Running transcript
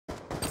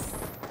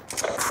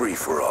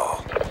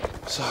free-for-all.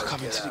 So I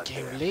come into the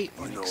game late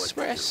on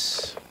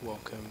Express.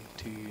 Welcome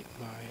to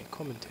my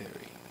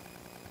commentary.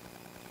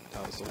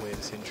 That was the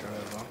weirdest intro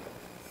ever.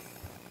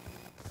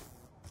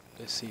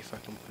 Let's see if I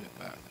can put it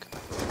back.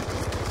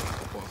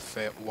 What a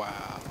fair,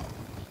 wow.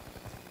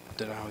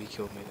 Don't know how he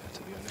killed me there,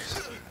 to be honest.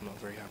 I'm not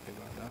very happy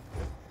about that.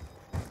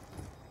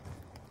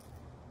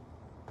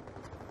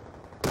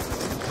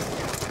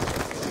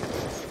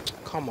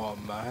 Come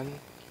on, man.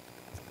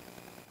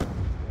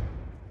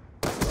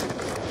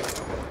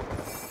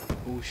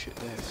 Bullshit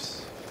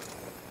deaths.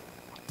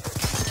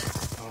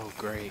 Oh,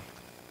 great.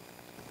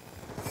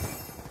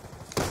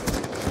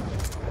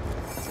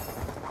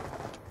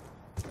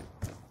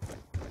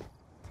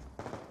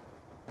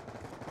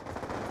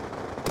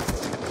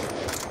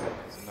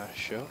 That's a nice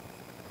shot.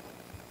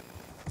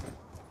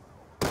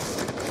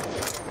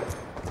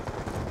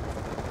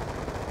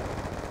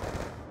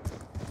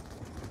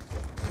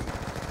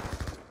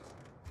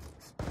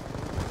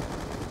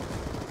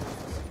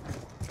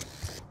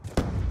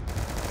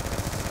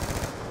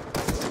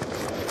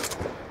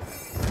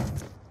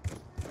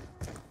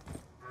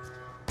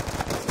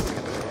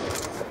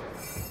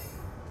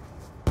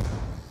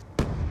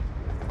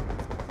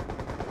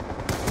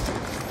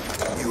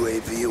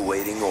 UAV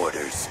awaiting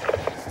orders.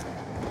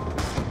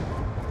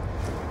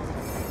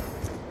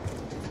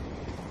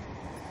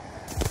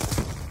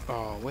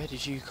 Oh, where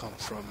did you come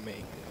from,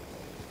 mate?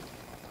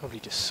 Probably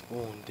just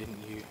spawned,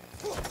 didn't you?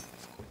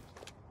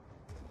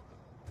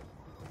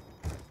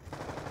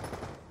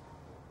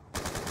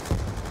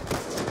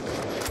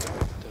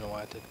 Don't know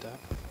why I did that.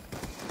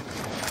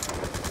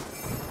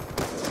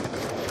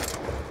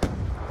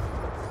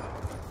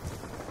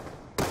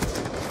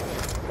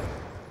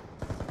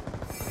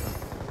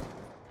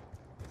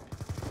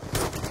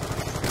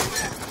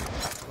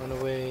 Run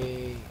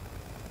away.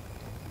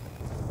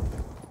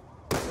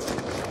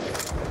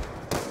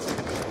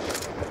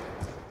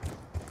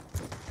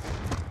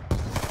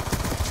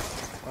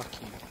 Fuck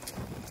you.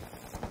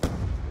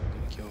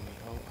 Gonna kill me.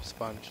 Oh, I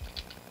sponged.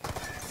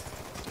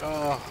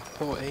 Oh,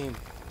 poor aim.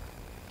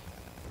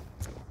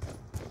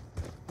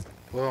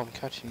 Well, I'm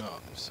catching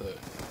up, so...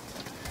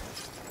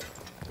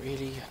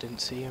 Really? I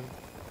didn't see him?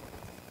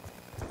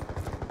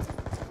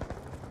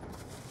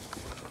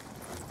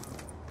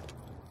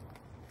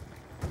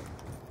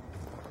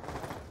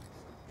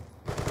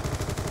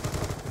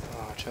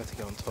 Oh, I tried to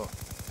get on top.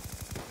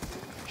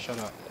 Shut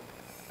up.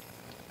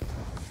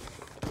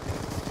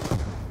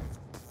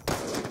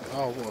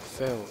 Oh, what a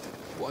fail.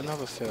 What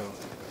another fail.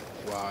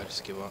 Wow, I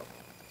just give up.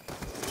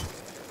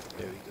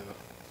 There we go.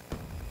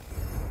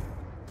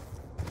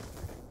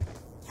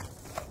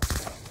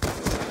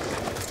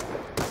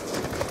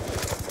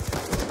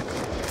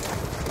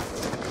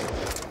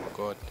 Oh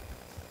god.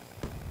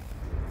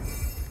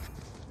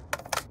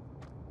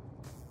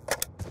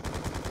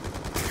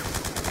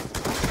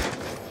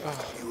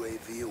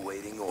 UAV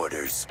awaiting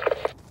orders.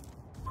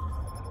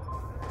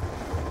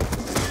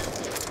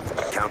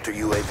 Counter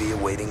UAV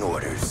awaiting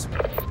orders.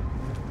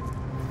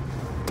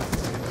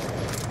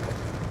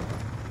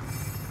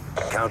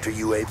 Counter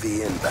UAV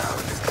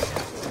inbound.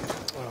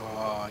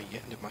 Oh, you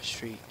ended my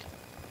streak.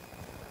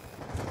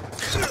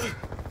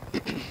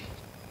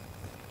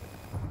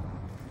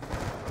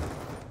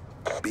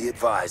 Be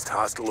advised,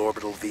 hostile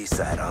orbital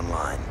VSAT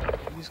online.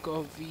 Who's got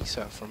a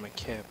VSAT from a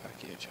care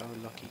package? How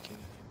lucky can you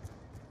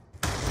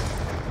be?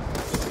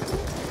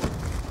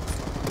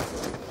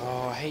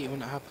 Oh, I hate it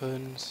when it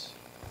happens.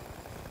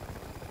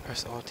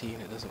 Press RT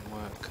and it doesn't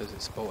work because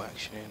it's bolt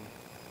action in.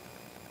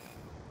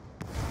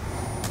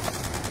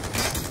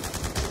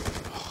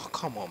 Oh,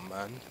 come on,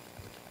 man.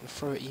 You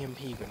throw an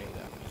EMP grenade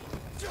at me.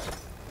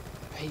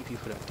 I hate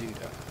people that do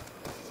that.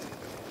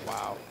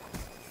 Wow.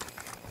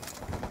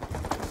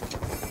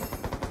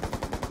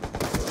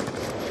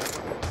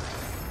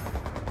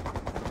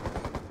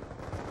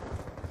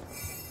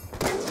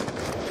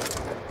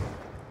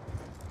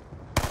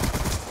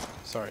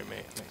 Sorry,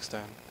 mate. Next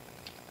time.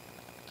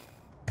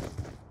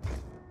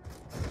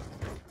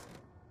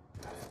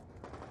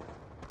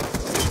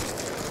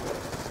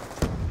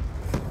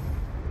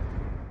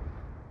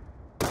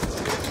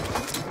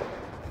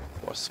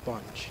 What a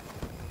sponge.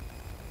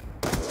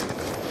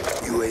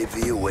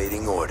 UAV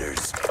awaiting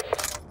orders.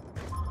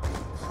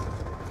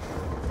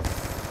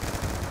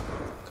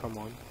 Come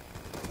on.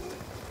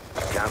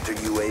 Counter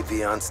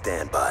UAV on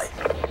standby.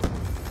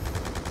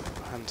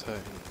 Hand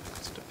turn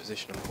to the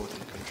position I'm holding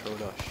the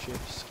controller.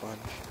 Shift,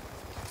 sponge.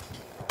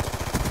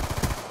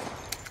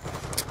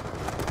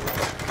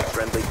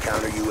 Friendly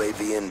counter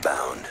UAV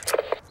inbound.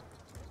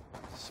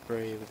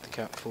 Spray with the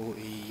Cap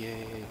 40,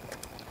 yay.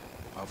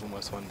 I've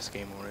almost won this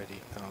game already.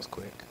 That was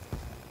quick.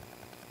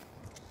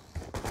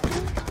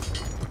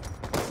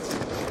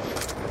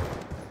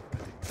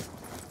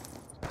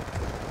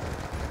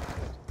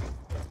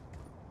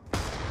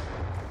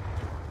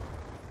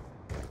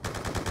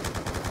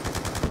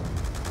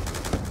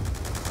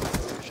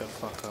 Shut the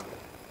fuck up.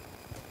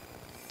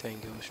 10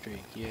 kill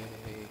streak, yay.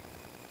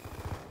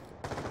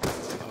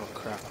 Oh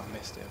crap, I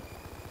missed him.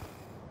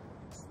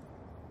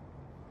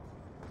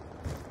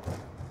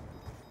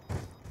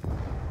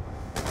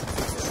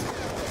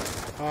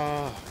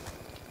 Ah.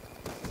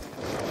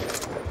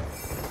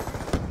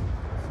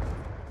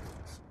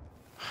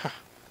 Ha.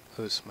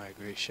 Host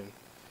migration.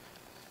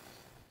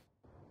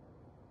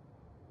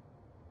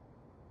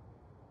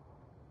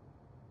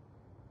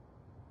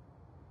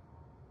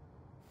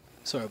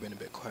 Sorry I've been a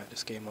bit quiet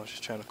this game, I was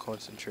just trying to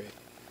concentrate.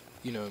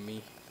 You know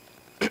me.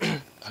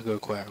 I go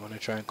quiet when I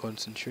try and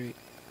concentrate.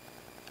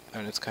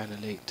 And it's kinda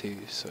late too,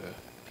 so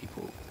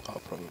people are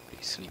probably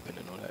sleeping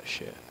and all that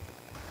shit.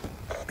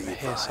 Be I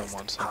hear advised,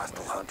 someone somewhere.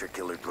 hostile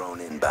hunter-killer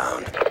drone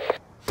inbound.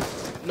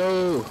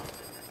 No!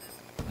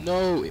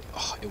 No! It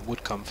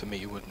would come for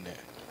me, wouldn't it?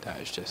 That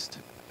is just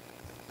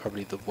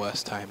probably the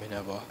worst timing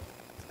ever.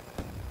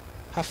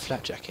 Have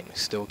flatjacking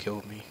still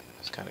killed me.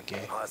 It's kinda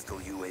gay. Hostile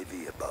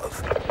UAV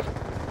above.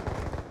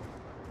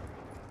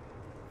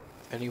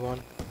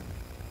 Anyone?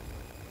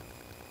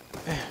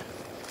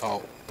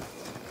 Oh.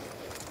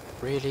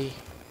 Really?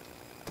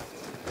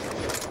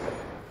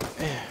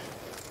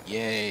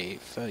 Yay,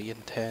 30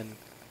 and 10.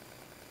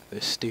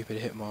 This stupid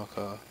hit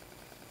marker.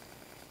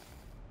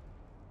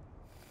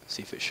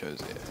 See if it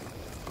shows it.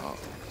 Oh,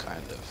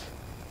 kind of.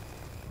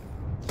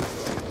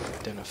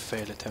 Then a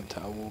failed attempt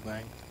at a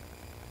wallbang.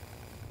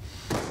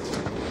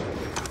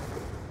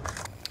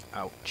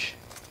 Ouch.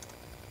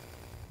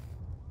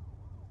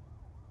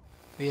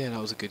 But yeah, that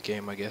was a good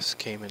game, I guess.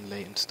 Came in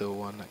late and still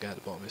won. That guy at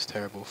the bottom is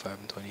terrible, 5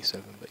 and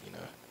 27, but you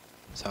know,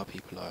 that's how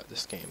people are at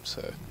this game,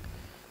 so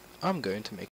I'm going to make